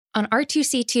On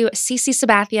R2C2, Cece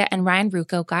Sabathia and Ryan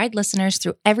Rucco guide listeners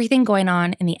through everything going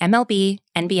on in the MLB,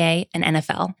 NBA, and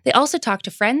NFL. They also talk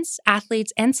to friends,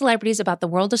 athletes, and celebrities about the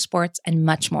world of sports and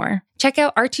much more. Check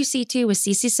out R2C2 with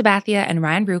Cece Sabathia and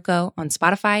Ryan Rucco on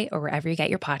Spotify or wherever you get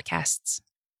your podcasts.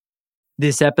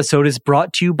 This episode is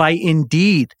brought to you by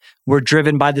Indeed. We're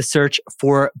driven by the search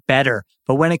for better.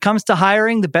 But when it comes to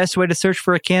hiring, the best way to search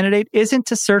for a candidate isn't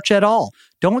to search at all.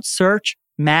 Don't search,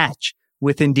 match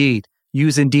with Indeed.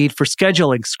 Use Indeed for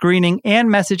scheduling, screening, and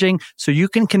messaging so you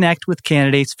can connect with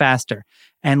candidates faster.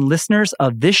 And listeners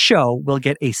of this show will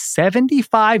get a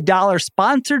 $75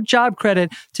 sponsored job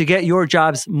credit to get your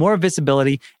jobs more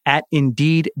visibility at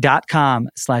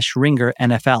Indeed.com/Ringer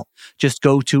NFL. Just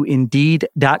go to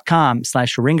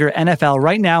Indeed.com/Ringer NFL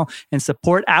right now and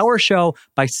support our show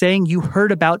by saying you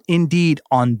heard about Indeed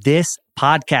on this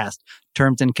podcast.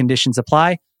 Terms and conditions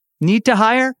apply. Need to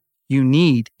hire? You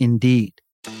need Indeed.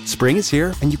 Spring is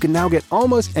here, and you can now get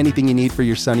almost anything you need for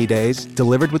your sunny days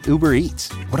delivered with Uber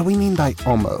Eats. What do we mean by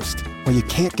almost? Well, you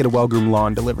can't get a well-groomed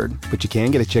lawn delivered, but you can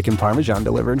get a chicken parmesan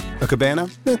delivered. A cabana?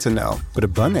 That's a no. But a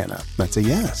banana? That's a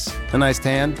yes. A nice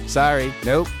tan? Sorry,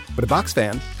 nope. But a box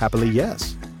fan? Happily,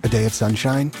 yes. A day of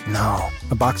sunshine? No.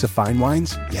 A box of fine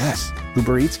wines? Yes.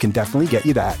 Uber Eats can definitely get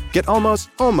you that. Get almost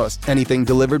anything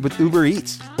delivered with Uber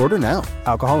Eats. Order now.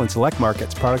 Alcohol in select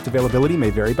markets. Product availability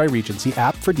may vary by region. See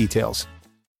app for details.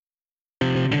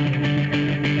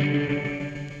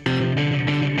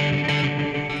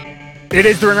 It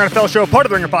is the Ringer NFL Show, part of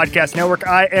the Ringer Podcast Network.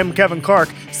 I am Kevin Clark.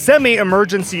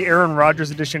 Semi-emergency Aaron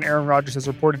Rodgers edition. Aaron Rodgers has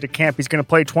reported to camp. He's going to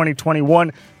play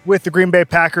 2021 with the Green Bay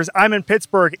Packers. I'm in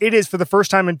Pittsburgh. It is, for the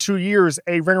first time in 2 years,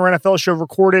 a Ringer NFL Show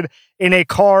recorded in a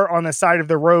car on the side of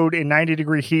the road in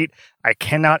 90-degree heat. I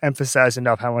cannot emphasize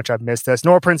enough how much I've missed this.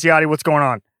 Nora Princiotti, what's going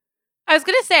on? I was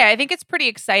going to say, I think it's pretty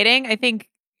exciting. I think,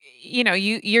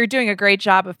 you're doing a great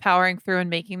job of powering through and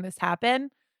making this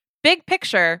happen. Big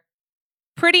picture,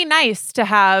 pretty nice to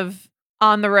have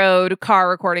on the road car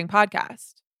recording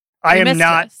podcast. I am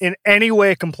not in any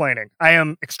way complaining. I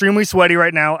am extremely sweaty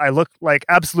right now. I look like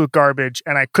absolute garbage,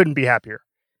 and I couldn't be happier.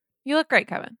 You look great,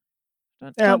 Kevin.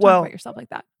 Don't talk about yourself like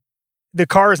that. The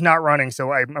car is not running,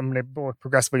 so I'm going to look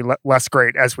progressively less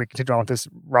great as we continue on with this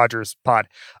Rodgers pod.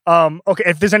 Okay,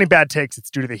 if there's any bad takes,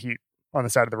 it's due to the heat on the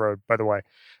side of the road, by the way.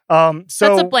 So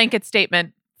that's a blanket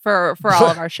statement for all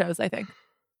of our shows, I think.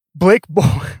 Blake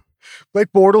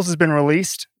Bortles has been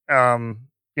released.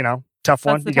 Tough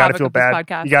one. You got to feel bad.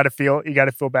 You got to feel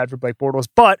bad for Blake Bortles.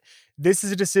 But this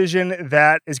is a decision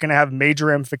that is going to have major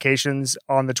ramifications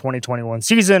on the 2021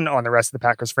 season, on the rest of the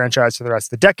Packers franchise for the rest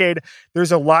of the decade.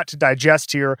 There's a lot to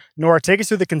digest here. Nora, take us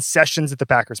through the concessions that the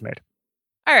Packers made.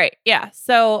 All right. Yeah.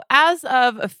 So as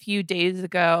of a few days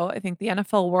ago, I think the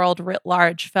NFL world writ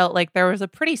large felt like there was a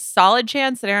pretty solid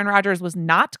chance that Aaron Rodgers was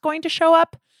not going to show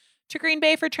up to Green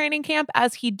Bay for training camp,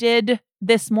 as he did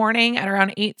this morning at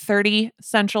around 8:30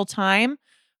 Central Time.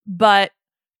 And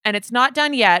it's not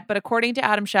done yet, but according to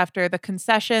Adam Schefter, the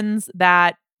concessions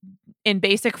that in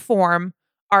basic form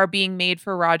are being made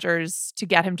for Rodgers to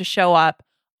get him to show up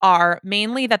are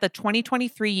mainly that the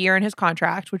 2023 year in his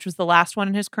contract, which was the last one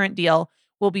in his current deal,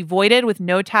 will be voided with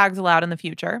no tags allowed in the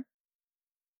future.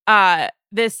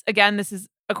 This is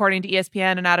according to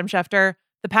ESPN and Adam Schefter.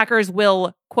 The Packers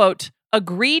will, quote,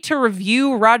 agree to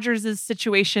review Rodgers'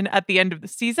 situation at the end of the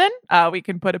season. We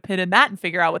can put a pin in that and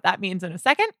figure out what that means in a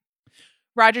second.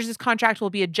 Rodgers' contract will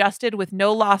be adjusted with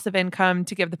no loss of income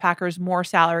to give the Packers more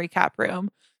salary cap room.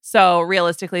 So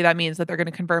realistically, that means that they're going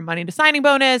to convert money to signing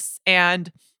bonus,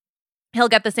 and he'll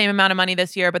get the same amount of money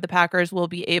this year, but the Packers will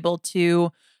be able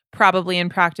to probably in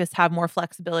practice have more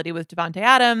flexibility with Devontae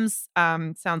Adams.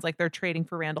 Sounds like they're trading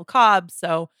for Randall Cobb,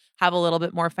 so have a little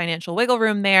bit more financial wiggle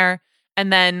room there.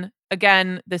 And then,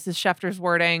 again, this is Schefter's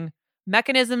wording,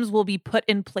 mechanisms will be put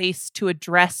in place to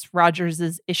address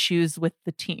Rodgers' issues with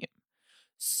the team.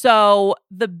 So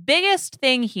the biggest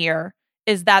thing here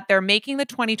is that they're making the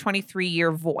 2023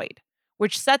 year void,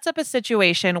 which sets up a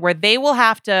situation where they will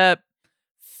have to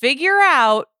figure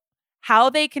out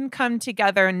how they can come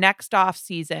together next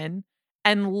offseason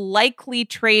and likely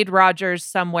trade Rodgers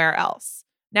somewhere else.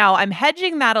 Now, I'm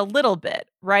hedging that a little bit,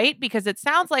 right? Because it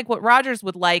sounds like what Rodgers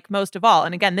would like most of all,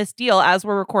 and again, this deal, as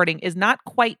we're recording, is not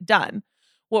quite done.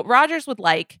 What Rodgers would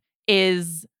like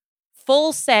is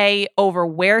full say over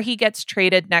where he gets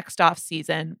traded next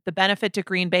offseason. The benefit to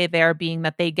Green Bay there being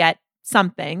that they get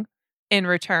something in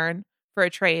return for a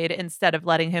trade instead of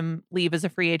letting him leave as a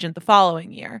free agent the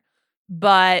following year.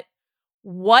 But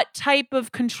what type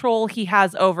of control he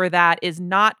has over that is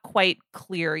not quite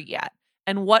clear yet.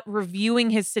 And what reviewing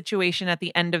his situation at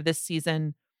the end of this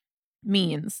season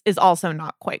means is also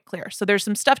not quite clear. So there's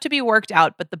some stuff to be worked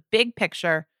out, but the big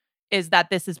picture is that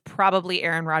this is probably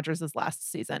Aaron Rodgers'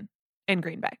 last season in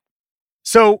Green Bay.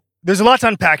 So there's a lot to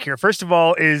unpack here. First of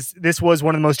all, this was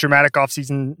one of the most dramatic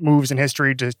offseason moves in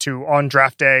history to on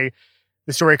draft day.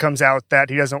 The story comes out that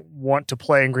he doesn't want to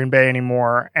play in Green Bay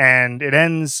anymore, and it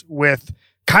ends with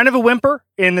kind of a whimper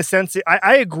in the sense that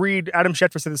I agreed. Adam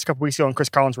Schefter said this a couple weeks ago on Chris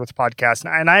Collinsworth's podcast,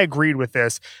 and I agreed with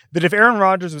this, that if Aaron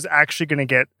Rodgers was actually going to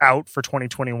get out for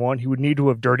 2021, he would need to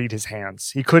have dirtied his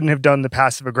hands. He couldn't have done the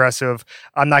passive aggressive,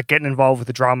 I'm not getting involved with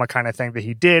the drama kind of thing that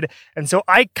he did. And so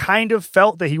I kind of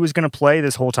felt that he was going to play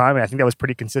this whole time. And I think that was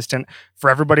pretty consistent for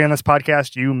everybody on this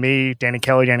podcast. You, me, Danny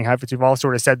Kelly, Danny Heifetz, we've all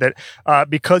sort of said that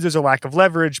because there's a lack of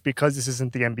leverage, because this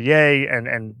isn't the NBA,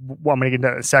 and well, I'm going to get into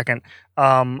that in a second.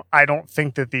 I don't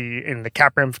think that in the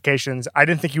cap ramifications, I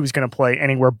didn't think he was going to play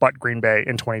anywhere but Green Bay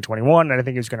in 2021. And I didn't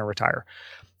think he was going to retire.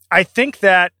 I think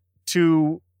that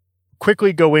to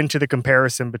quickly go into the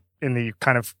comparison in the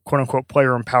kind of quote unquote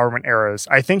player empowerment eras,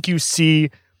 I think you see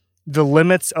the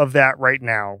limits of that right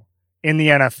now in the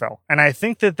NFL. And I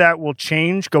think that will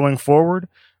change going forward.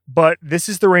 But this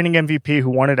is the reigning MVP who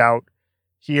wanted out.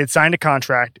 He had signed a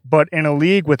contract, but in a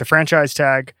league with a franchise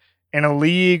tag, in a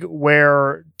league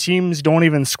where teams don't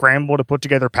even scramble to put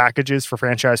together packages for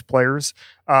franchise players,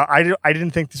 I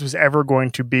didn't think this was ever going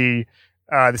to be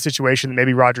the situation that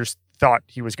maybe Rodgers thought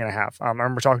he was going to have. I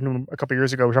remember talking to him a couple of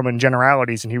years ago, we were talking about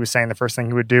generalities, and he was saying the first thing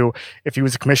he would do if he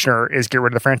was a commissioner is get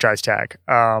rid of the franchise tag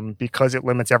because it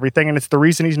limits everything. And it's the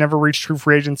reason he's never reached true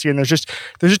free agency. And there's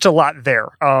just a lot there.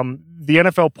 The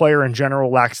NFL player in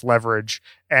general lacks leverage.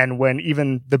 And when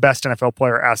even the best NFL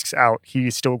player asks out,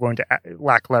 he's still going to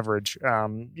lack leverage,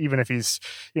 even if he's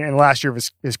in the last year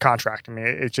of his contract. I mean,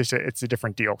 it's a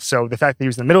different deal. So the fact that he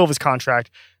was in the middle of his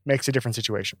contract makes a different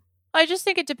situation. I just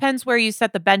think it depends where you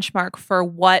set the benchmark for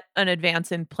what an advance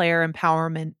in player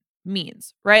empowerment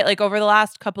means, right? Like over the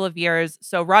last couple of years,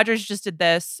 so Rodgers just did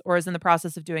this or is in the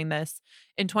process of doing this.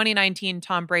 In 2019,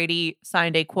 Tom Brady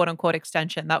signed a quote unquote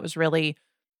extension that was really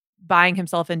buying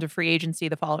himself into free agency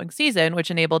the following season, which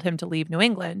enabled him to leave New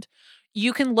England.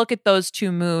 You can look at those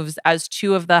two moves as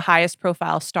two of the highest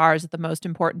profile stars at the most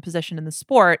important position in the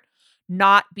sport,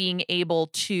 not being able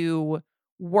to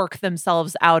work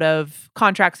themselves out of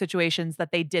contract situations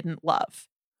that they didn't love.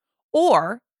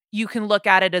 Or you can look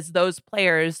at it as those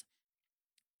players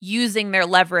using their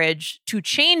leverage to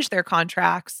change their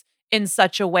contracts in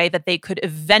such a way that they could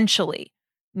eventually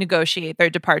negotiate their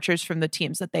departures from the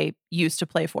teams that they used to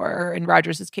play for, or in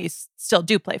Rodgers' case, still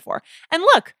do play for. And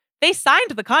look, they signed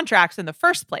the contracts in the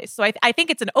first place. So I think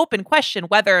it's an open question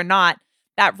whether or not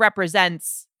that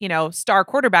represents, star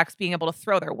quarterbacks being able to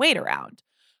throw their weight around.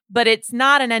 But it's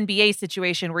not an NBA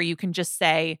situation where you can just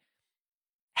say,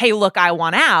 hey, look, I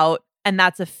want out, and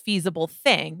that's a feasible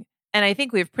thing. And I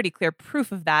think we have pretty clear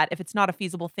proof of that if it's not a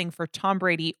feasible thing for Tom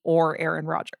Brady or Aaron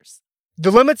Rodgers.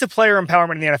 The limits of player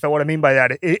empowerment in the NFL, what I mean by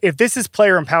that, if this is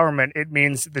player empowerment, it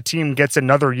means the team gets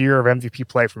another year of MVP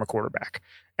play from a quarterback.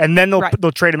 And then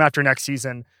they'll trade him after next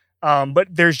season. But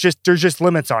there's just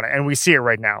limits on it, and we see it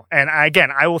right now. And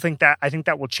again, I think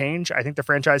that will change. I think the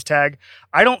franchise tag,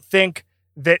 I don't think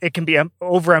that it can be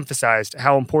overemphasized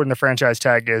how important the franchise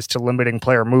tag is to limiting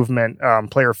player movement,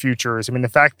 player futures. I mean, the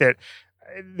fact that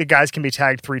the guys can be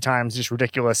tagged 3 times is just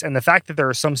ridiculous. And the fact that there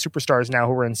are some superstars now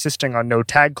who are insisting on no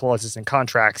tag clauses in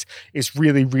contracts is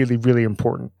really, really, really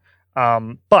important.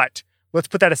 But let's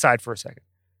put that aside for a second,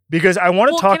 because I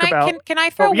want to talk about... Can I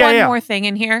throw one more thing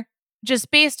in here?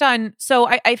 Just based on... So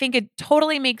I think it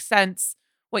totally makes sense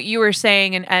what you were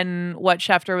saying and what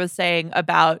Schefter was saying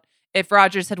about if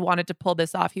Rodgers had wanted to pull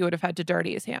this off, he would have had to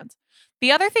dirty his hands.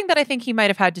 The other thing that I think he might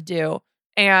have had to do,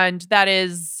 and that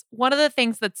is one of the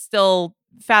things that's still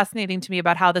fascinating to me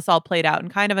about how this all played out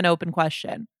and kind of an open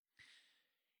question.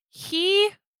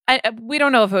 We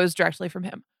don't know if it was directly from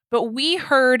him, but we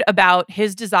heard about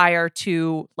his desire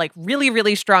to, like, really,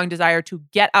 really strong desire to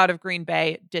get out of Green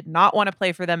Bay, did not want to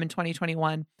play for them in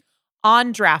 2021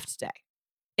 on draft day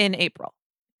in April.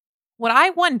 What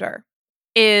I wonder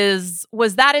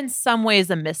was that in some ways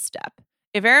a misstep?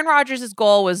 If Aaron Rodgers'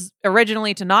 goal was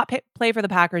originally to not play for the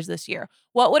Packers this year,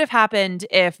 what would have happened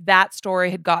if that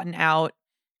story had gotten out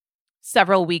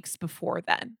several weeks before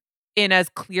then in as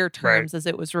clear terms as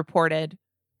it was reported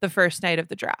the first night of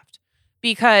the draft?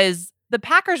 Because the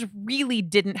Packers really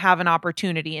didn't have an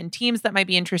opportunity, and teams that might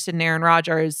be interested in Aaron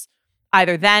Rodgers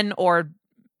either then or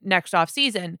next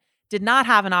offseason did not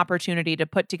have an opportunity to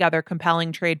put together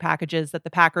compelling trade packages that the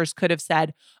Packers could have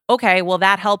said, okay, well,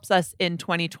 that helps us in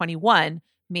 2021.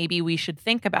 Maybe we should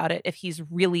think about it if he's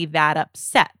really that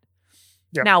upset.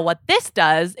 Yep. Now, what this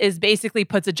does is basically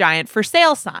puts a giant for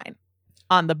sale sign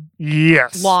on the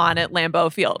Yes. lawn at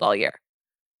Lambeau Field all year.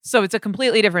 So it's a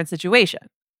completely different situation.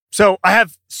 So I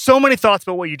have so many thoughts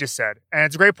about what you just said, and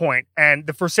it's a great point. And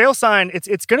the for sale sign,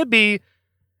 it's going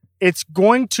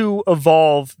to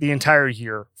evolve the entire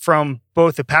year from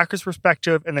both the Packers'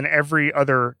 perspective and then every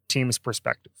other team's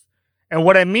perspective. And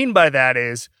what I mean by that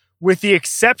is, with the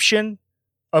exception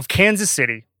of Kansas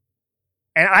City,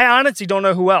 and I honestly don't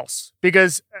know who else,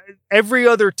 because every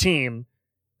other team,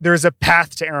 there's a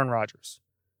path to Aaron Rodgers.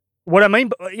 What I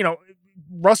mean,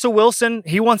 Russell Wilson,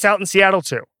 he wants out in Seattle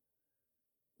too.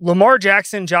 Lamar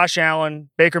Jackson, Josh Allen,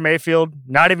 Baker Mayfield,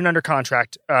 not even under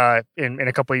contract in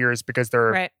a couple of years because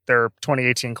they're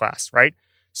 2018 class, right?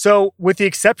 So with the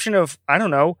exception of, I don't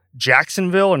know,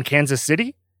 Jacksonville and Kansas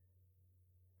City,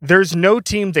 there's no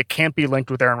team that can't be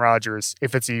linked with Aaron Rodgers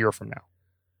if it's a year from now.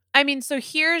 I mean, so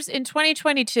here's in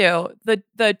 2022,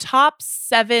 the top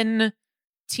 7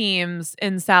 teams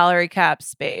in salary cap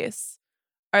space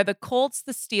are the Colts,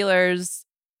 the Steelers,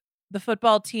 the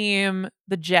football team,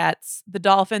 the Jets, the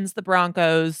Dolphins, the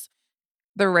Broncos,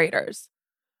 the Raiders.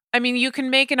 I mean, you can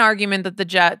make an argument that the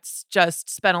Jets just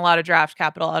spent a lot of draft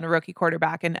capital on a rookie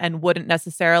quarterback and wouldn't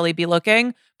necessarily be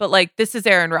looking, but like, this is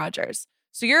Aaron Rodgers.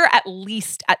 So you're at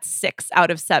least at 6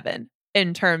 out of 7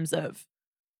 in terms of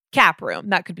cap room.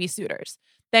 That could be suitors.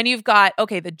 Then you've got,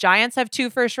 the Giants have 2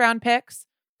 first-round picks.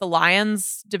 The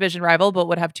Lions, division rival, but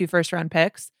would have 2 first-round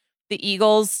picks. The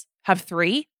Eagles have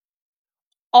 3.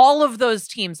 All of those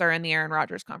teams are in the Aaron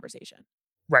Rodgers conversation.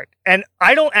 Right. And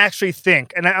I don't actually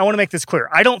think, and I want to make this clear,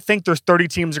 I don't think there's 30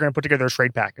 teams that are going to put together a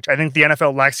trade package. I think the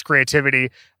NFL lacks creativity.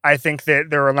 I think that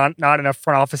there are not enough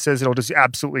front offices that'll just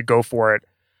absolutely go for it.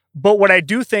 But what I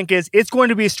do think is it's going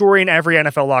to be a story in every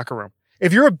NFL locker room.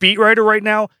 If you're a beat writer right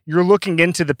now, you're looking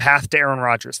into the path to Aaron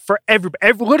Rodgers for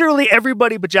literally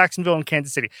everybody but Jacksonville and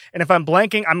Kansas City. And if I'm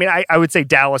blanking, I mean, I would say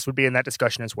Dallas would be in that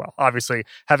discussion as well. Obviously,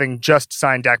 having just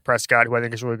signed Dak Prescott, who I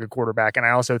think is a really good quarterback. And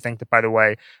I also think that, by the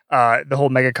way, the whole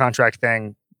mega contract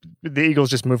thing, the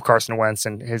Eagles just moved Carson Wentz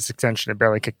and his extension had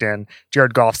barely kicked in.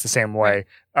 Jared Goff's the same way.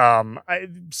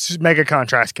 Mega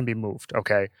contracts can be moved,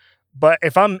 okay? But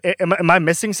if am I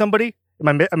missing somebody?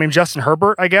 I mean, Justin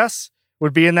Herbert, I guess,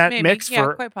 would be in that mix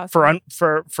for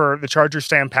the Chargers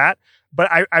staying pat. But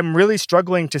I'm really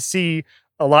struggling to see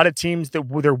a lot of teams that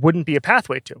there wouldn't be a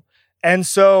pathway to. And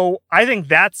so I think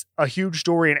that's a huge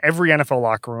story in every NFL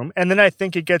locker room. And then I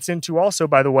think it gets into also,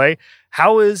 by the way,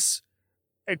 because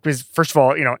first of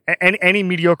all, any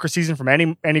mediocre season from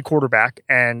any quarterback,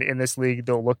 and in this league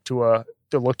they'll look to a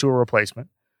replacement.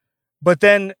 But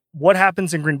then what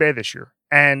happens in Green Bay this year?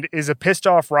 And is a pissed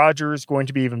off Rodgers going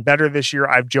to be even better this year?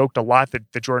 I've joked a lot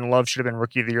that Jordan Love should have been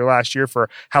Rookie of the Year last year for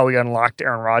how he unlocked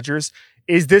Aaron Rodgers.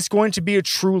 Is this going to be a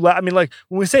true, when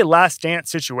we say last dance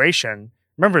situation,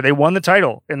 remember, they won the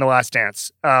title in the last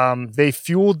dance. They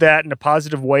fueled that in a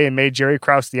positive way and made Jerry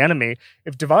Krause the enemy.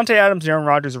 If Devontae Adams and Aaron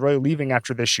Rodgers are really leaving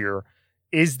after this year,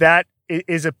 is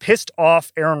a pissed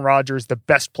off Aaron Rodgers the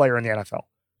best player in the NFL?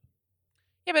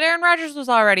 Yeah, but Aaron Rodgers was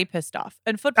already pissed off.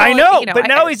 And football, I know, but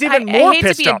now he's even more pissed off. I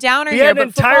hate to be a downer here, but he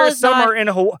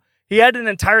had an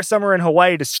entire summer in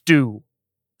Hawaii to stew.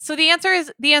 So the answer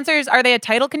is, are they a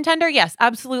title contender? Yes,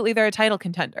 absolutely, they're a title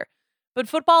contender. But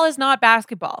football is not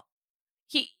basketball.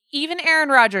 Even Aaron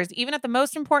Rodgers, even at the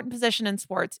most important position in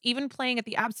sports, even playing at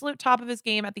the absolute top of his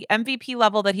game at the MVP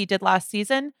level that he did last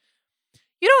season,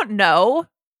 you don't know.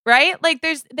 Right? Like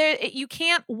you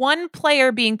can't, one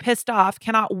player being pissed off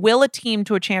cannot will a team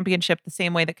to a championship the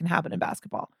same way that can happen in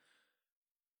basketball.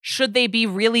 Should they be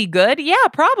really good? Yeah,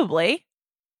 probably.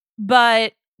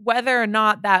 But whether or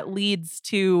not that leads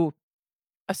to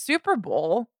a Super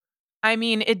Bowl, I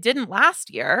mean, it didn't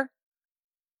last year.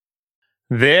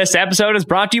 This episode is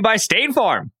brought to you by State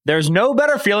Farm. There's no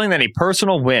better feeling than a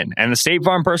personal win, and the State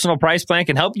Farm Personal Price Plan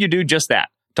can help you do just that.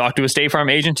 Talk to a State Farm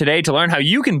agent today to learn how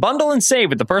you can bundle and save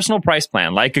with the personal price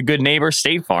plan. Like a good neighbor,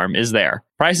 State Farm is there.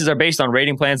 Prices are based on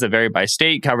rating plans that vary by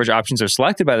state. Coverage options are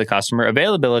selected by the customer.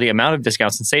 Availability, amount of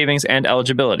discounts and savings, and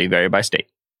eligibility vary by state.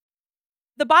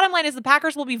 The bottom line is the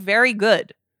Packers will be very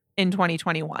good in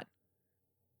 2021.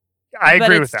 I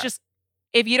agree with that. Just,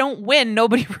 if you don't win,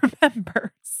 nobody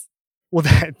remembers. Well,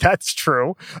 that's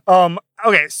true.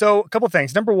 Okay, so a couple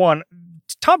things. Number one,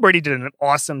 Tom Brady did an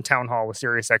awesome town hall with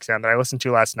SiriusXM that I listened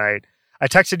to last night. I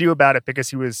texted you about it because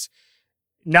he was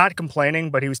not complaining,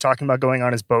 but he was talking about going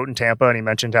on his boat in Tampa, and he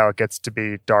mentioned how it gets to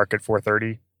be dark at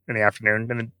 4:30 in the afternoon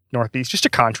in the Northeast, just a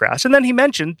contrast. And then he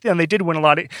mentioned, they did win a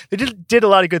lot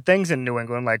of good things in New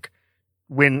England, like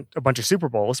win a bunch of Super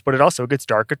Bowls, but it also gets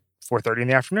dark at 4:30 in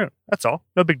the afternoon. That's all.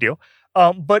 No big deal.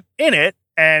 But in it,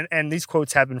 and these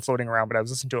quotes have been floating around, but I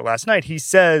was listening to it last night, he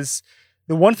says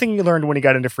the one thing he learned when he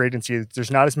got into free agency is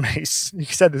there's not as many, he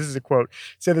said, this is a quote,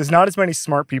 he said, there's not as many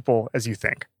smart people as you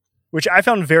think, which I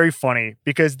found very funny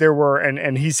because there were,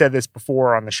 and he said this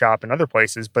before on the shop and other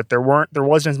places, but there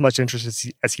wasn't as much interest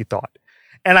as he thought.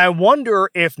 And I wonder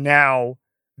if now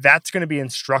that's going to be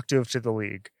instructive to the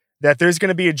league, that there's going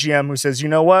to be a GM who says, you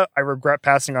know what, I regret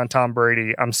passing on Tom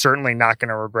Brady. I'm certainly not going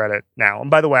to regret it now.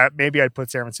 And by the way, maybe I'd put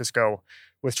San Francisco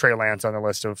with Trey Lance on the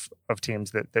list of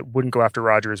teams that wouldn't go after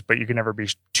Rodgers, but you can never be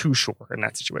too sure in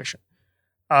that situation.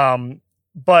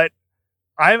 But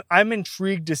I'm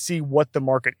intrigued to see what the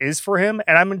market is for him.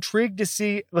 And I'm intrigued to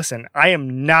see, listen, I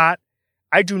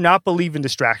do not believe in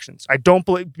distractions. I don't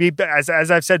believe, as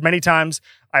I've said many times,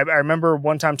 I remember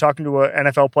one time talking to an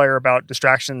NFL player about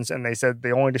distractions, and they said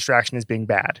the only distraction is being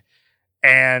bad.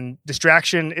 And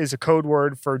distraction is a code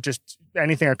word for just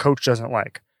anything a coach doesn't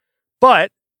like.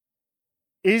 But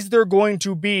is there going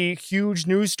to be huge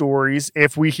news stories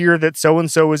if we hear that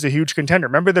so-and-so is a huge contender?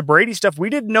 Remember the Brady stuff?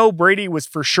 We didn't know Brady was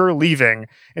for sure leaving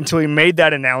until he made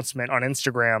that announcement on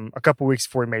Instagram a couple weeks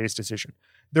before he made his decision.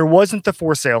 There wasn't the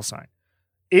for sale sign.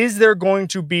 Is there going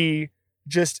to be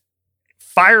just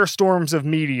firestorms of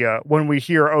media when we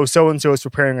hear, oh, so-and-so is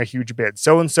preparing a huge bid.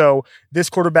 So-and-so, this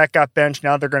quarterback got benched.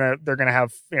 Now they're gonna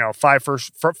have,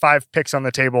 5 picks on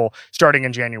the table starting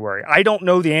in January. I don't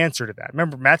know the answer to that.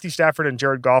 Remember, Matthew Stafford and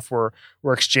Jared Goff were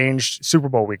exchanged Super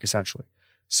Bowl week, essentially.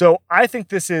 So I think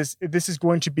this is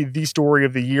going to be the story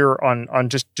of the year on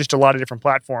just a lot of different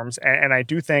platforms. And I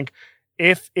do think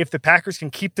if the Packers can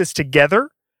keep this together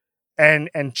and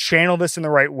channel this in the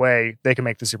right way, they can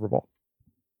make the Super Bowl.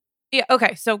 Yeah,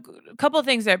 okay. So a couple of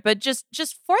things there, but just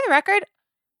for the record,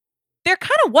 there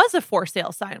kind of was a for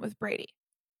sale sign with Brady.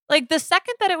 Like the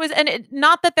second that it was, and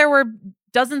not that there were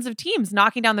dozens of teams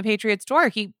knocking down the Patriots' door.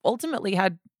 He ultimately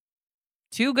had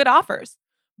 2 good offers,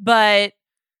 but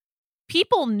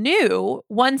people knew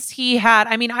once he had,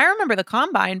 I remember the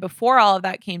combine before all of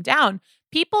that came down,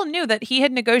 people knew that he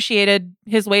had negotiated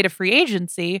his way to free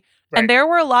agency. Right. And there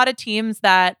were a lot of teams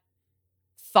that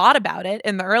thought about it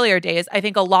in the earlier days. I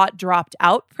think a lot dropped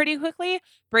out pretty quickly.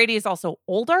 Brady is also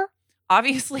older.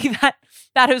 Obviously, that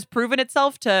has proven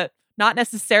itself to not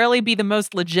necessarily be the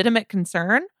most legitimate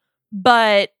concern,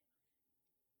 but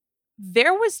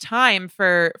there was time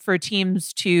for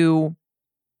teams to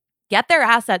get their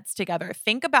assets together,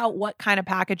 think about what kind of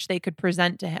package they could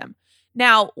present to him.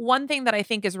 Now, one thing that I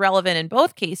think is relevant in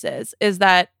both cases is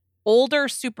that older,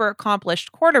 super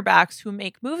accomplished quarterbacks who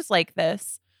make moves like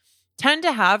this tend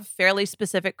to have fairly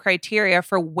specific criteria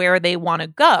for where they want to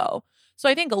go. So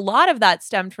I think a lot of that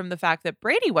stemmed from the fact that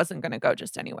Brady wasn't going to go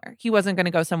just anywhere. He wasn't going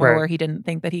to go somewhere where he didn't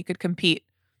think that he could compete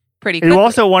pretty quickly. You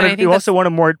also wanted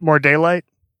more daylight.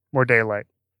 More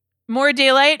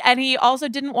daylight. And he also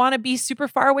didn't want to be super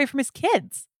far away from his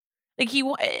kids. Like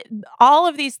all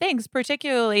of these things,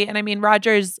 particularly, and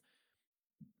Rodgers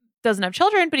doesn't have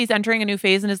children, but he's entering a new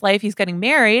phase in his life. He's getting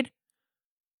married.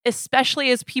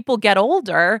 Especially as people get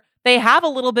older, they have a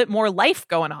little bit more life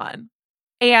going on.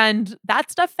 And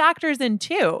that stuff factors in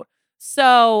too.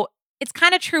 So it's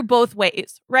kind of true both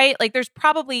ways, right? Like there's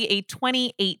probably a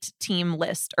 28 team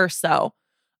list or so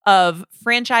of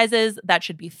franchises that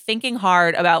should be thinking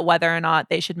hard about whether or not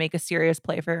they should make a serious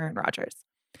play for Aaron Rodgers.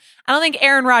 I don't think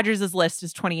Aaron Rodgers' list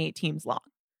is 28 teams long,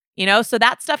 so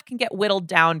that stuff can get whittled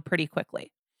down pretty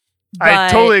quickly. I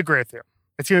totally agree with you.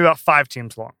 It's going to be about 5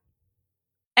 teams long.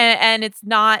 And it's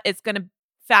going to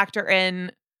factor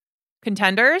in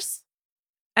contenders.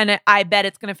 And I bet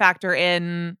it's going to factor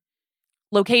in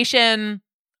location,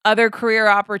 other career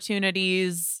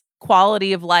opportunities,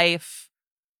 quality of life.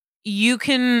 You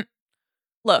can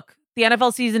look, the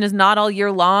NFL season is not all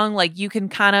year long. Like you can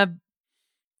kind of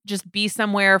just be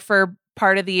somewhere for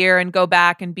part of the year and go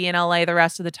back and be in LA the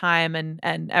rest of the time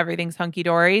and everything's hunky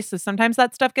dory. So sometimes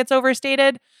that stuff gets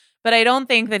overstated, but I don't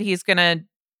think that he's going to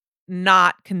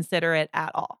not consider it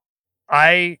at all.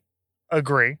 I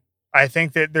agree. I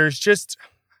think that there's just,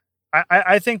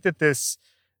 I think that this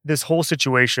whole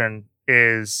situation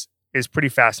is pretty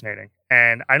fascinating.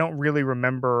 And I don't really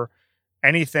remember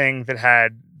anything that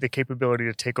had the capability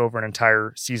to take over an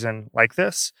entire season like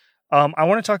this. I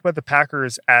want to talk about the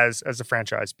Packers as a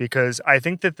franchise, because I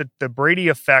think that the Brady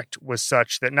effect was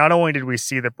such that not only did we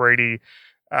see that Brady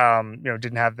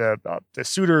didn't have the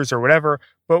suitors or whatever,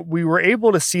 but we were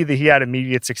able to see that he had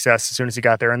immediate success as soon as he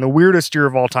got there. And the weirdest year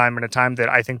of all time, in a time that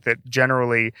I think that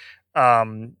generally,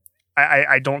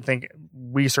 I don't think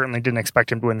we certainly didn't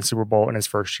expect him to win the Super Bowl in his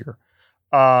first year.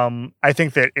 I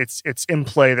think that it's in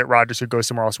play that Rodgers would go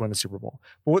somewhere else and win the Super Bowl.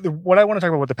 But what I want to talk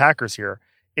about with the Packers here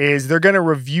is they're going to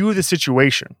review the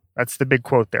situation. That's the big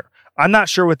quote there. I'm not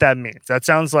sure what that means. That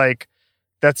sounds like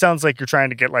That sounds like you're trying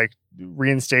to get like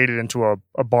reinstated into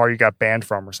a bar you got banned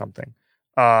from or something.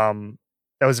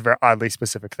 That was a very oddly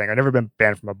specific thing. I've never been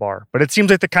banned from a bar, but it seems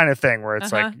like the kind of thing where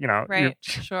it's like, right.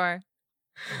 Sure.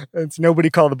 It's nobody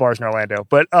called the bars in Orlando,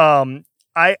 but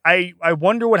I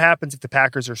wonder what happens if the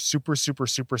Packers are super, super,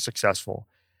 super successful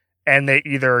and they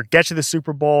either get to the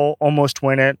Super Bowl, almost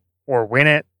win it, or win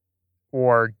it,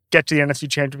 or get to the NFC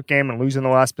Championship game and lose in the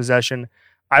last possession.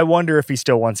 I wonder if he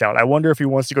still wants out. I wonder if he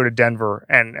wants to go to Denver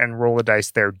and roll the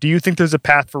dice there. Do you think there's a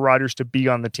path for Rodgers to be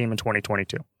on the team in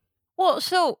 2022? Well,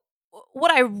 so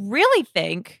what I really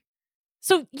think,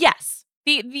 so yes,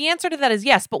 the answer to that is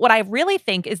yes. But what I really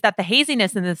think is that the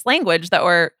haziness in this language that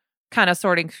we're kind of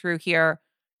sorting through here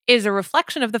is a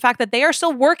reflection of the fact that they are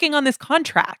still working on this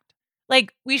contract.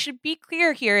 Like, we should be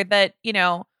clear here that,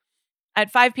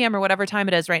 at 5 p.m. or whatever time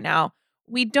it is right now,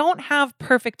 we don't have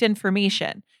perfect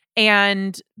information.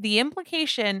 And the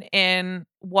implication in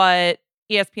what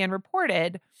ESPN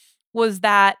reported was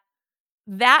that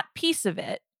piece of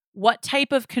it, what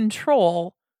type of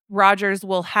control Rodgers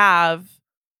will have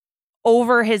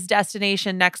over his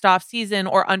destination next offseason,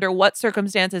 or under what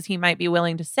circumstances he might be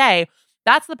willing to say,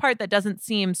 that's the part that doesn't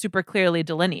seem super clearly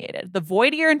delineated. The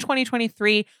void year in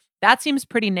 2023, that seems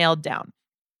pretty nailed down.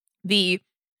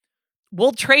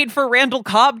 We'll trade for Randall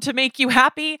Cobb to make you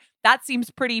happy, that seems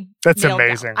pretty That's nailed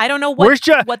amazing. down. I don't know what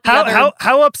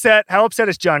how upset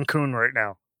is John Kuhn right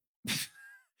now?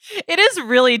 It is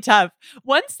really tough.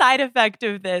 One side effect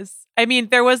of this, I mean,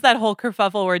 there was that whole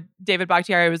kerfuffle where David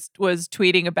Bakhtiari was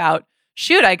tweeting about,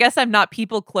 shoot, I guess I'm not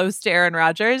people close to Aaron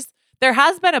Rodgers. There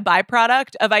has been a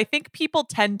byproduct of, I think people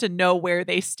tend to know where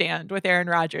they stand with Aaron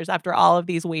Rodgers after all of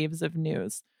these waves of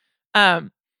news.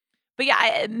 But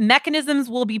yeah, mechanisms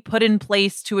will be put in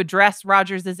place to address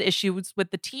Rodgers' issues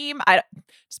with the team.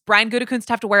 Does Brian Gutekunst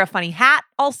have to wear a funny hat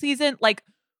all season? Like,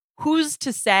 who's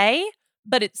to say?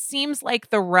 But it seems like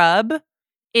the rub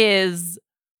is,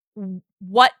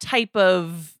 what type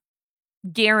of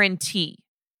guarantee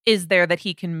is there that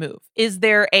he can move? Is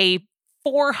there a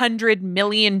 $400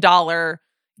 million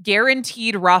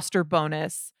guaranteed roster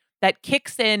bonus that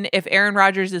kicks in if Aaron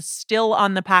Rodgers is still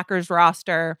on the Packers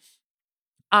roster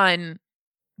on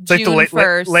June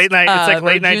 1st? Late night. It's like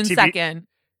late night June TV. 2nd.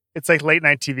 It's like late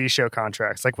night TV show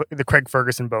contracts, like the Craig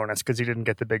Ferguson bonus because he didn't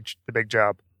get the big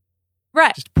job.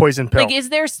 Right. Just poison pill. Like, is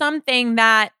there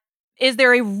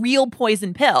a real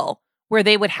poison pill where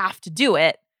they would have to do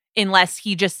it unless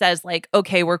he just says, like,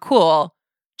 okay, we're cool.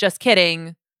 Just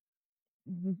kidding.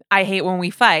 I hate when we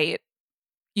fight.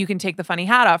 You can take the funny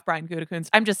hat off, Brian Gutekunst.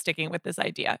 I'm just sticking with this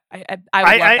idea.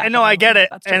 I know, I get it.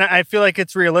 And I feel like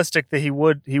it's realistic that he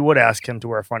would ask him to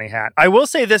wear a funny hat. I will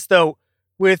say this though,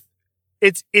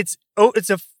 it's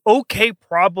a okay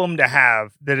problem to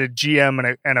have that a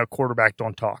GM and a quarterback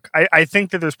don't talk. I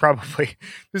think that there's probably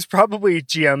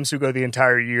GMs who go the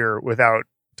entire year without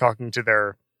talking to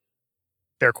their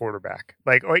quarterback.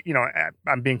 Like,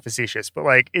 I'm being facetious, but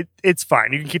like it's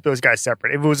fine. You can keep those guys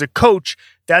separate. If it was a coach,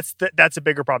 that's a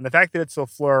bigger problem. The fact that it's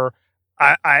LaFleur,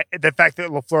 the fact that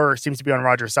LaFleur seems to be on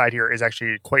Rodgers' side here is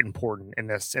actually quite important in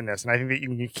this. And I think that you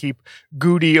can keep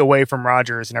Goody away from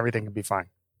Rodgers and everything can be fine.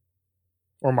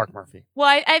 Or Mark Murphy.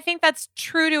 Well, I think that's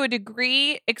true to a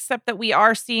degree, except that we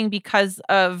are seeing, because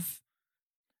of,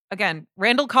 again,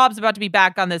 Randall Cobb's about to be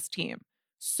back on this team.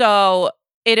 So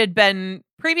it had been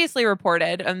previously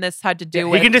reported, and this had to do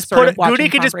with Goody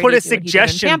can just put a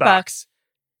suggestion box.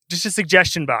 Just a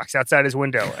suggestion box outside his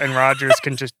window, and Rodgers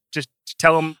can just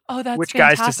tell him which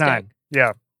guys to sign.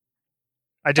 Yeah.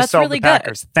 I just solved really the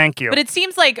Packers. Good. Thank you. But it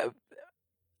seems like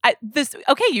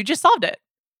you just solved it.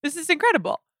 This is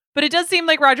incredible. But it does seem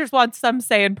like Rodgers wants some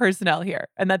say in personnel here,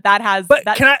 and that has. But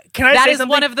can I that say is something?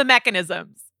 One of the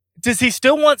mechanisms. Does he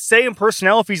still want say in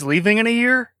personnel if he's leaving in a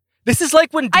year? This is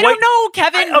like when I don't know,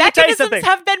 Kevin. Mechanisms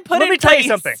have been put in place. Let me tell you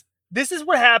something. This is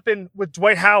what happened with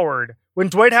Dwight Howard when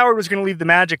Dwight Howard was going to leave the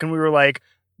Magic, and we were like,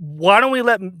 "Why don't we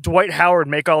let Dwight Howard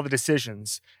make all the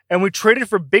decisions?" And we traded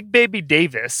for Big Baby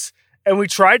Davis. And we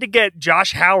tried to get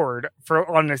Josh Howard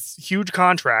on this huge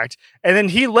contract, and then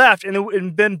he left,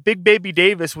 and then Big Baby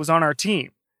Davis was on our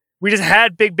team. We just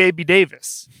had Big Baby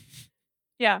Davis.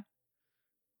 Yeah,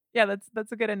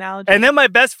 that's a good analogy. And then my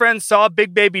best friend saw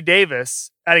Big Baby Davis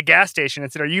at a gas station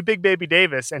and said, "Are you Big Baby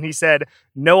Davis?" And he said,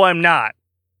 "No, I'm not."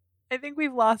 I think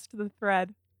we've lost the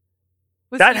thread.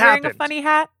 Was that he wearing happened. A funny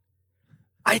hat?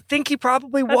 I think he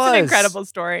probably was. That's an incredible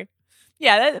story.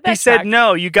 Yeah, he said,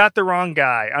 "No, you got the wrong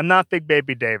guy. I'm not Big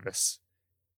Baby Davis."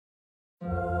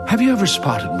 Have you ever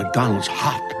spotted McDonald's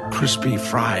hot, crispy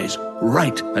fries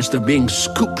right as they're being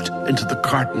scooped into the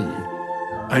carton?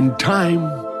 And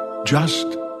time just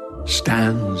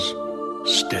stands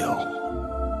still.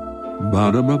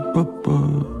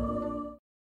 Ba-da-ba-ba-ba.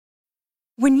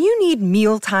 When you need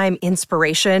mealtime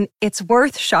inspiration, it's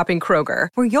worth shopping Kroger,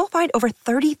 where you'll find over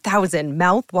 30,000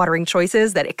 mouth-watering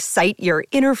choices that excite your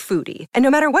inner foodie. And no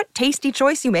matter what tasty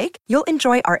choice you make, you'll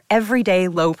enjoy our everyday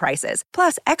low prices,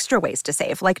 plus extra ways to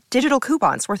save, like digital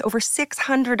coupons worth over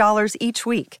 $600 each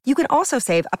week. You can also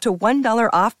save up to $1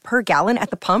 off per gallon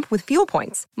at the pump with fuel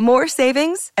points. More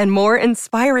savings and more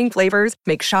inspiring flavors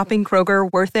make shopping Kroger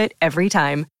worth it every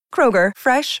time. Kroger,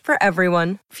 fresh for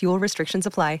everyone. Fuel restrictions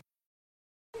apply.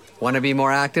 Want to be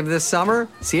more active this summer?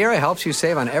 Sierra helps you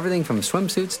save on everything from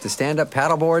swimsuits to stand-up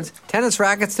paddleboards, tennis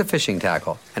rackets to fishing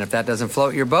tackle. And if that doesn't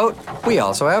float your boat, we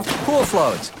also have pool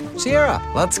floats. Sierra,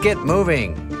 let's get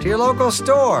moving. To your local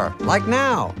store, like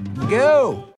now.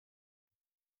 Go!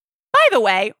 By the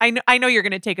way, I know you're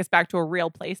going to take us back to a real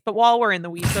place, but while we're in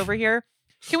the weeds over here,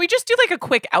 can we just do like a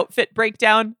quick outfit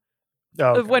breakdown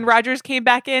of when Rodgers came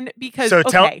back in? Because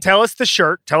tell us the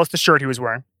shirt. Tell us the shirt he was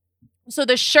wearing. So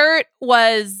the shirt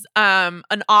was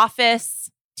an office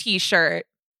t-shirt,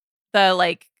 the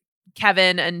like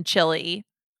Kevin and Chili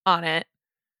on it.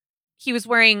 He was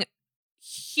wearing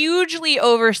hugely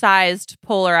oversized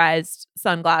polarized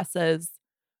sunglasses,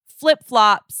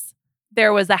 flip-flops.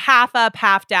 There was a half up,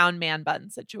 half down man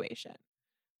bun situation.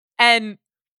 And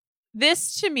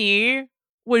this to me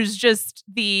was just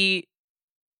the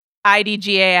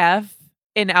IDGAF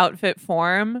in outfit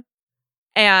form.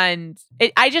 And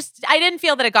I didn't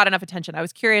feel that it got enough attention. I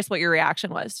was curious what your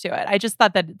reaction was to it. I just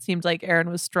thought that it seemed like Aaron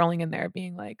was strolling in there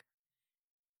being like,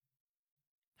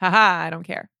 haha, I don't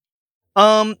care.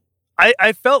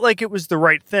 I felt like it was the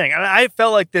right thing. And I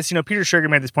felt like this, Peter Schrager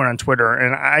made this point on Twitter,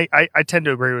 and I tend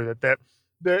to agree with it,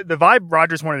 that the vibe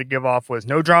Rodgers wanted to give off was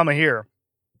no drama here.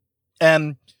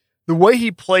 And the way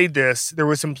he played this, there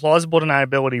was some plausible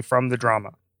deniability from the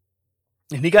drama.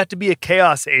 And he got to be a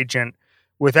chaos agent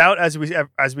without, as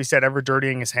we said, ever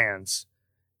dirtying his hands.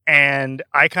 And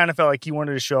I kind of felt like he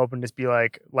wanted to show up and just be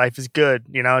like, life is good,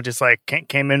 just like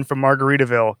came in from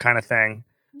Margaritaville kind of thing.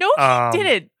 No, he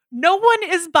didn't. No one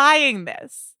is buying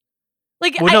this.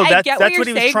 Like, well, no, I get what you're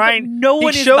saying, but no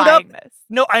one is buying this.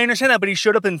 No, I understand that, but he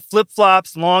showed up in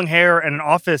flip-flops, long hair, and an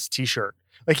office t-shirt.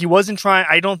 Like, he wasn't trying,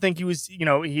 I don't think he was,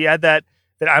 he had that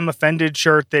I'm offended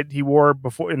shirt that he wore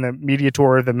before in the media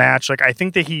tour of the match. Like, I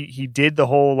think that he did the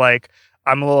whole, like,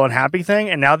 I'm a little unhappy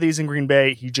thing. And now that he's in Green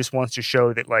Bay, he just wants to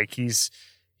show that like he's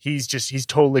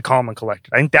totally calm and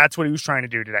collected. I think that's what he was trying to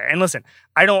do today. And listen,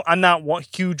 I'm not one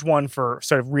huge one for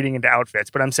sort of reading into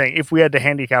outfits, but I'm saying if we had to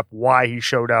handicap why he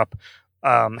showed up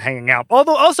hanging out.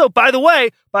 Although also, by the way,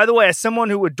 as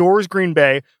someone who adores Green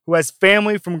Bay, who has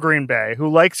family from Green Bay, who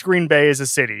likes Green Bay as a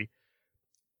city,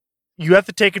 you have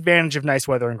to take advantage of nice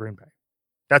weather in Green Bay.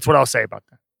 That's what I'll say about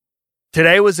that.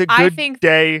 Today was a good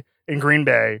day in Green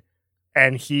Bay.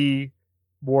 And he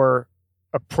wore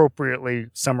appropriately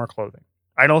summer clothing.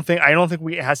 I don't think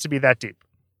it has to be that deep.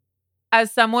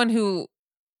 As someone who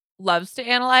loves to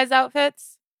analyze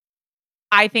outfits,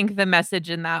 I think the message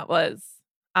in that was,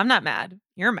 I'm not mad.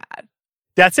 You're mad.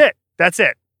 That's it.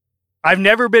 I've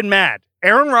never been mad.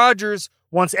 Aaron Rodgers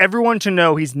wants everyone to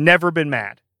know he's never been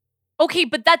mad. Okay,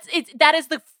 but that is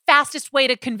the fastest way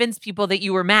to convince people that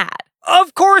you were mad.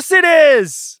 Of course it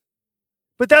is.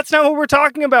 But that's not what we're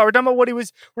talking about. We're talking about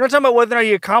we're not talking about whether or not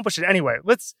he accomplished it. Anyway,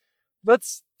 let's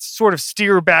sort of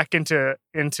steer back into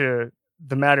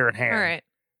the matter at hand.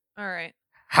 All right.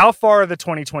 How far are the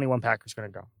 2021 Packers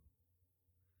going to go?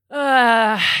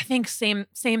 I think same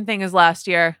thing as last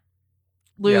year.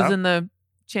 Lose in the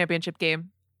championship game.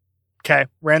 Okay,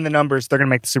 ran the numbers. They're going to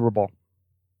make the Super Bowl.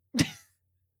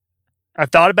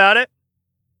 I've thought about it.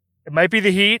 It might be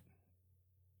the heat.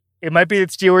 It might be that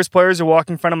Steelers players are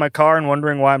walking in front of my car and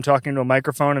wondering why I'm talking to a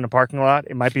microphone in a parking lot.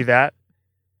 It might be that.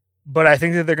 But I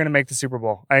think that they're going to make the Super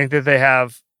Bowl. I think that they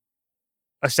have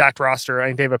a stacked roster. I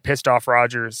think they have a pissed off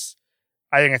Rodgers.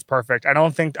 I think it's perfect. I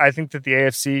think that the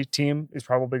AFC team is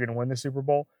probably going to win the Super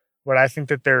Bowl. But I think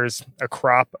that there's a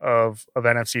crop of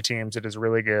NFC teams that is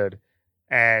really good.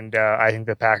 And I think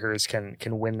the Packers can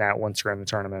win that once you're in the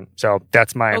tournament. So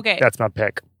that's my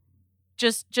pick.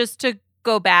 Just to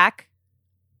go back,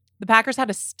 the Packers had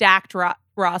a stacked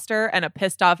roster and a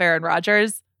pissed off Aaron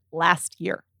Rodgers last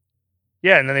year.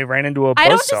 Yeah, and then they ran into a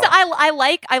buzzsaw.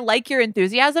 I like your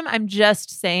enthusiasm. I'm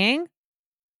just saying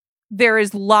there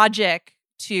is logic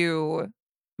to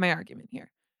my argument here.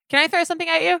 Can I throw something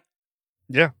at you?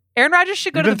 Yeah. Aaron Rodgers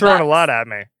should go to the Bucs. You've been throwing a lot at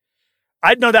me.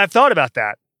 I know that. I've thought about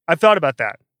that.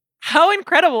 How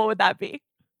incredible would that be?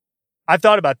 I've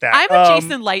thought about that. I'm a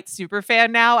Jason Light super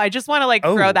fan now. I just want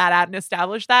to throw that out and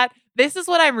establish that. This is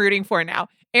what I'm rooting for now.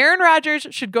 Aaron Rodgers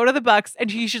should go to the Bucs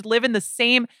and he should live in the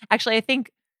same. Actually, I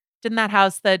think Didn't that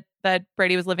house that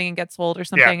Brady was living in get sold or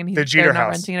something? Yeah, and the Jeter they're not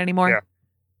house. renting it anymore? Yeah.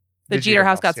 The Jeter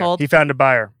house got sold? He found a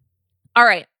buyer. All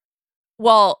right.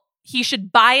 Well, he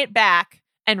should buy it back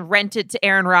and rent it to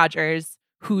Aaron Rodgers,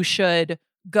 who should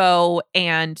go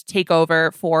and take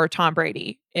over for Tom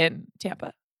Brady in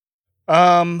Tampa.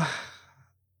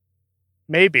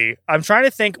 Maybe. I'm trying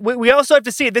to think. We also have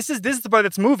to see, this is the part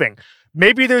that's moving.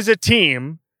 Maybe there's a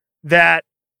team that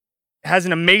has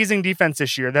an amazing defense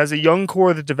this year, that has a young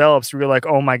core that develops where you're like,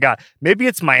 oh my God. Maybe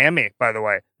it's Miami, by the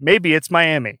way. Maybe it's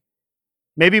Miami.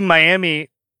 Maybe Miami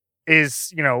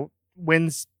is,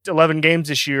 wins 11 games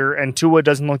this year and Tua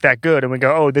doesn't look that good. And we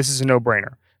go, oh, this is a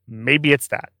no-brainer. Maybe it's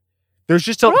that. There's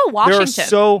just what about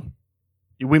Washington?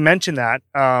 We mentioned that.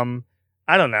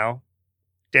 I don't know.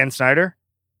 Dan Snyder?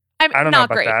 I don't know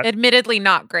about great. that. Admittedly,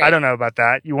 not great. I don't know about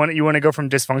that. You want to go from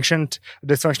dysfunction to a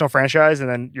dysfunctional franchise, and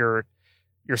then your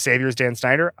savior is Dan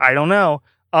Snyder? I don't know.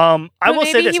 I will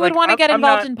say this: maybe he would want to get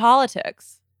involved in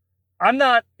politics. I'm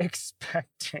not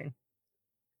expecting.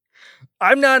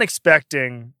 When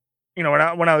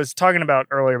I was talking about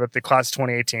earlier about the class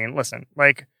 2018. Listen,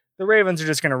 like the Ravens are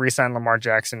just going to re-sign Lamar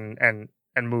Jackson and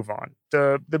move on.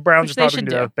 The Browns are probably going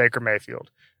to do that with Baker Mayfield.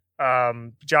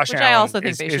 Josh Allen, I also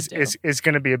think they should do. is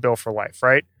going to be a bill for life,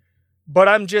 right? But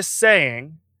I'm just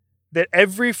saying that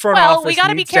every front office. Well, we got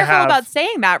to be careful about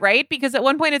saying that, right? Because at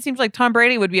one point it seems like Tom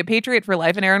Brady would be a Patriot for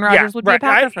life, and Aaron Rodgers would be a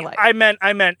Packer for life. I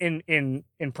meant in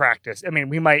practice. I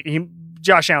mean,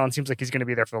 Josh Allen seems like he's going to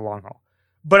be there for the long haul.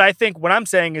 But I think what I'm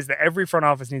saying is that every front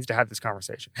office needs to have this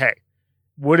conversation. Hey,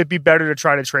 would it be better to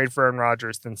try to trade for Aaron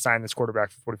Rodgers than sign this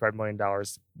quarterback for $45 million?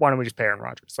 Why don't we just pay Aaron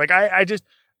Rodgers? Like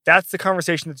that's the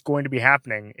conversation that's going to be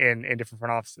happening in different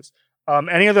front offices.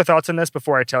 Any other thoughts on this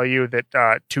before I tell you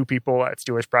that two people at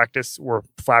Steelers practice were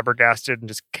flabbergasted and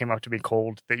just came up to be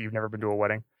cold that you've never been to a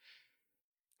wedding?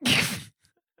 It's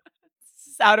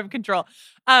out of control.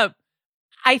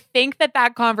 I think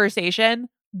that conversation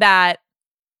that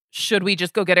should we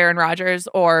just go get Aaron Rodgers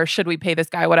or should we pay this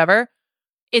guy whatever,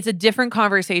 it's a different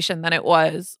conversation than it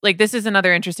was. Like, this is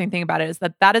another interesting thing about it is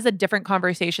that is a different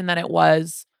conversation than it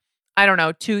was, I don't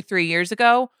know, 2-3 years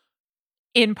ago,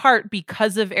 in part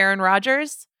because of Aaron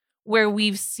Rodgers, where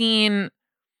we've seen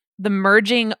the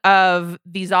merging of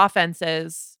these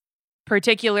offenses,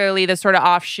 particularly the sort of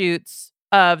offshoots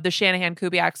of the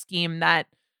Shanahan-Kubiak scheme that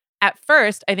at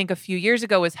first, I think a few years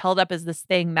ago was held up as this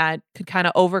thing that could kind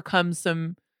of overcome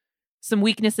some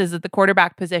weaknesses at the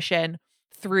quarterback position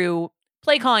through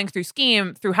play calling, through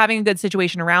scheme, through having a good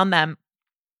situation around them.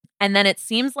 And then it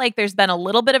seems like there's been a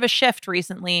little bit of a shift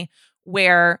recently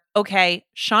where, okay,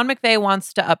 Sean McVay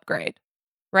wants to upgrade,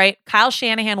 right? Kyle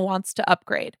Shanahan wants to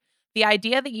upgrade. The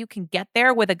idea that you can get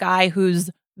there with a guy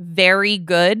who's very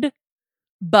good,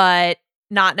 but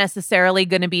not necessarily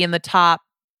going to be in the top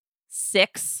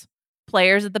 6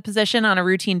 players at the position on a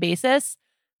routine basis,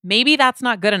 maybe that's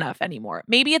not good enough anymore.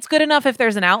 Maybe it's good enough if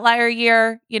there's an outlier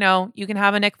year, you can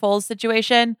have a Nick Foles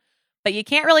situation, but you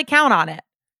can't really count on it.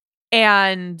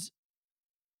 And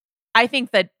I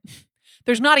think that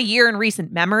there's not a year in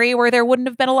recent memory where there wouldn't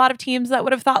have been a lot of teams that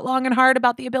would have thought long and hard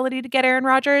about the ability to get Aaron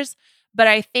Rodgers. But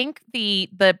I think the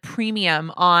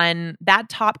premium on that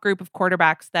top group of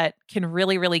quarterbacks that can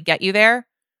really, really get you there,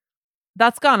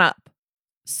 that's gone up.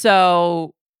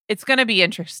 So it's going to be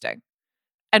interesting.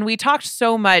 And we talked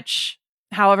so much,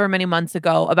 however many months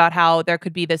ago, about how there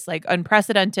could be this like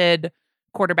unprecedented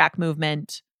quarterback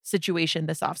movement situation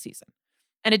this offseason.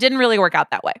 And it didn't really work out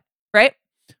that way, right?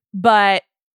 But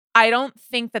I don't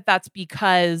think that that's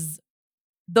because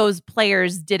those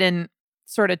players didn't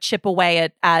sort of chip away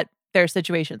at their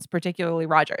situations, particularly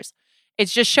Rodgers.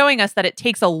 It's just showing us that it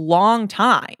takes a long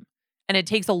time and it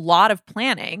takes a lot of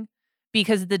planning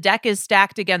because the deck is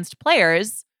stacked against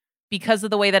players because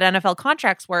of the way that NFL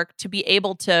contracts work to be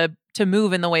able to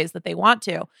move in the ways that they want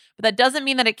to. But that doesn't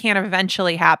mean that it can't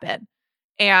eventually happen.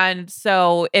 And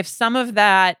so if some of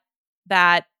that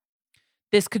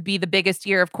this could be the biggest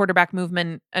year of quarterback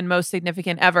movement and most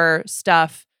significant ever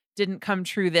stuff didn't come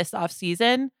true this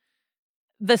offseason,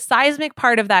 the seismic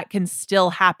part of that can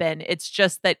still happen. It's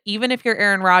just that even if you're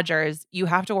Aaron Rodgers, you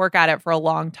have to work at it for a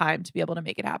long time to be able to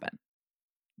make it happen.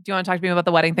 Do you want to talk to me about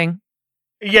the wedding thing?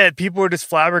 Yeah, people were just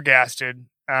flabbergasted.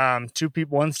 Two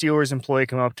people, one Steelers employee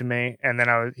came up to me and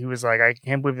then he was like, I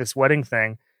can't believe this wedding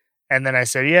thing. And then I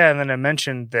said, yeah. And then I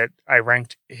mentioned that I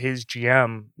ranked his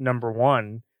GM number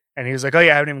 1. And he was like, oh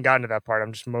yeah, I haven't even gotten to that part.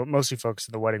 I'm just mostly focused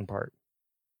on the wedding part.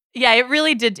 Yeah, it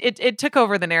really did. It took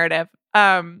over the narrative.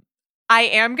 I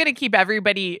am going to keep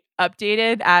everybody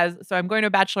updated so I'm going to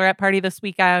a bachelorette party this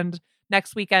weekend.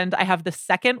 Next weekend, I have the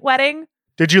second wedding.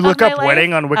 Did you look up life.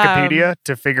 wedding on Wikipedia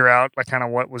to figure out like kind of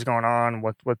what was going on,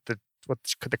 what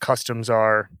the customs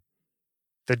are?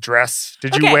 The dress.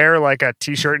 Did you wear like a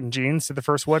t-shirt and jeans to the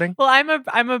first wedding? Well,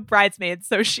 I'm a bridesmaid,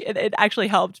 so it actually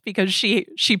helped because she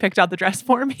picked out the dress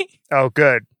for me. Oh,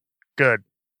 good.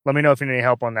 Let me know if you need any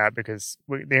help on that because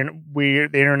the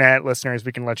internet listeners,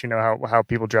 we can let you know how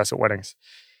people dress at weddings.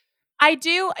 I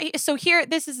do. So here,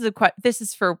 this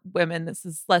is for women. This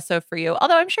is less so for you.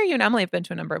 Although I'm sure you and Emily have been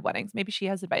to a number of weddings. Maybe she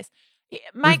has advice.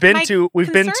 We've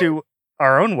been to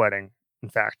our own wedding, in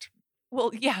fact.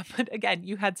 Well, yeah, but again,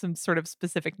 you had some sort of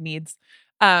specific needs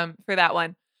for that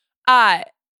one.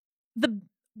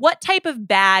 What type of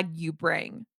bag you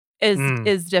bring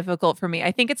is difficult for me.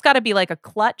 I think it's got to be like a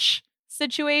clutch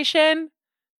situation,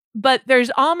 but there's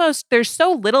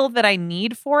so little that I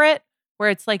need for it where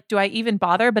it's like, do I even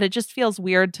bother? But it just feels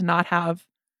weird to not have.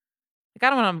 Like, I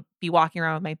don't want to be walking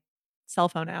around with my cell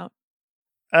phone out.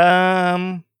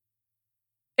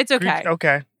 It's okay.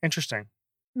 Okay, interesting.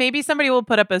 Maybe somebody will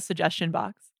put up a suggestion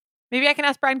box. Maybe I can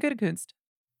ask Brian Gutekunst.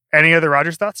 Any other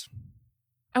Rodgers thoughts?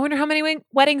 I wonder how many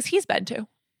weddings he's been to.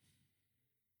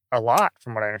 A lot,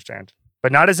 from what I understand.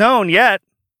 But not his own yet.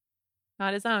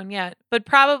 Not his own yet. But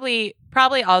probably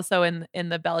also in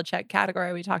the Belichick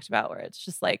category we talked about, where it's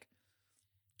just like,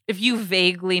 if you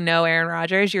vaguely know Aaron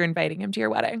Rodgers, you're inviting him to your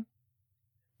wedding.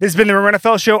 This has been the Ringer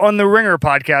NFL Show on the Ringer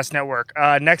Podcast Network.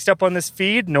 Next up on this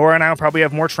feed, Nora and I will probably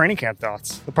have more training camp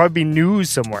thoughts. There'll probably be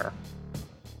news somewhere.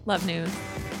 Love news.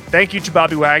 Thank you to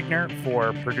Bobby Wagner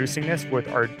for producing this with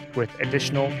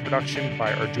additional production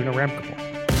by Arjuna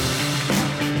Ramgopal.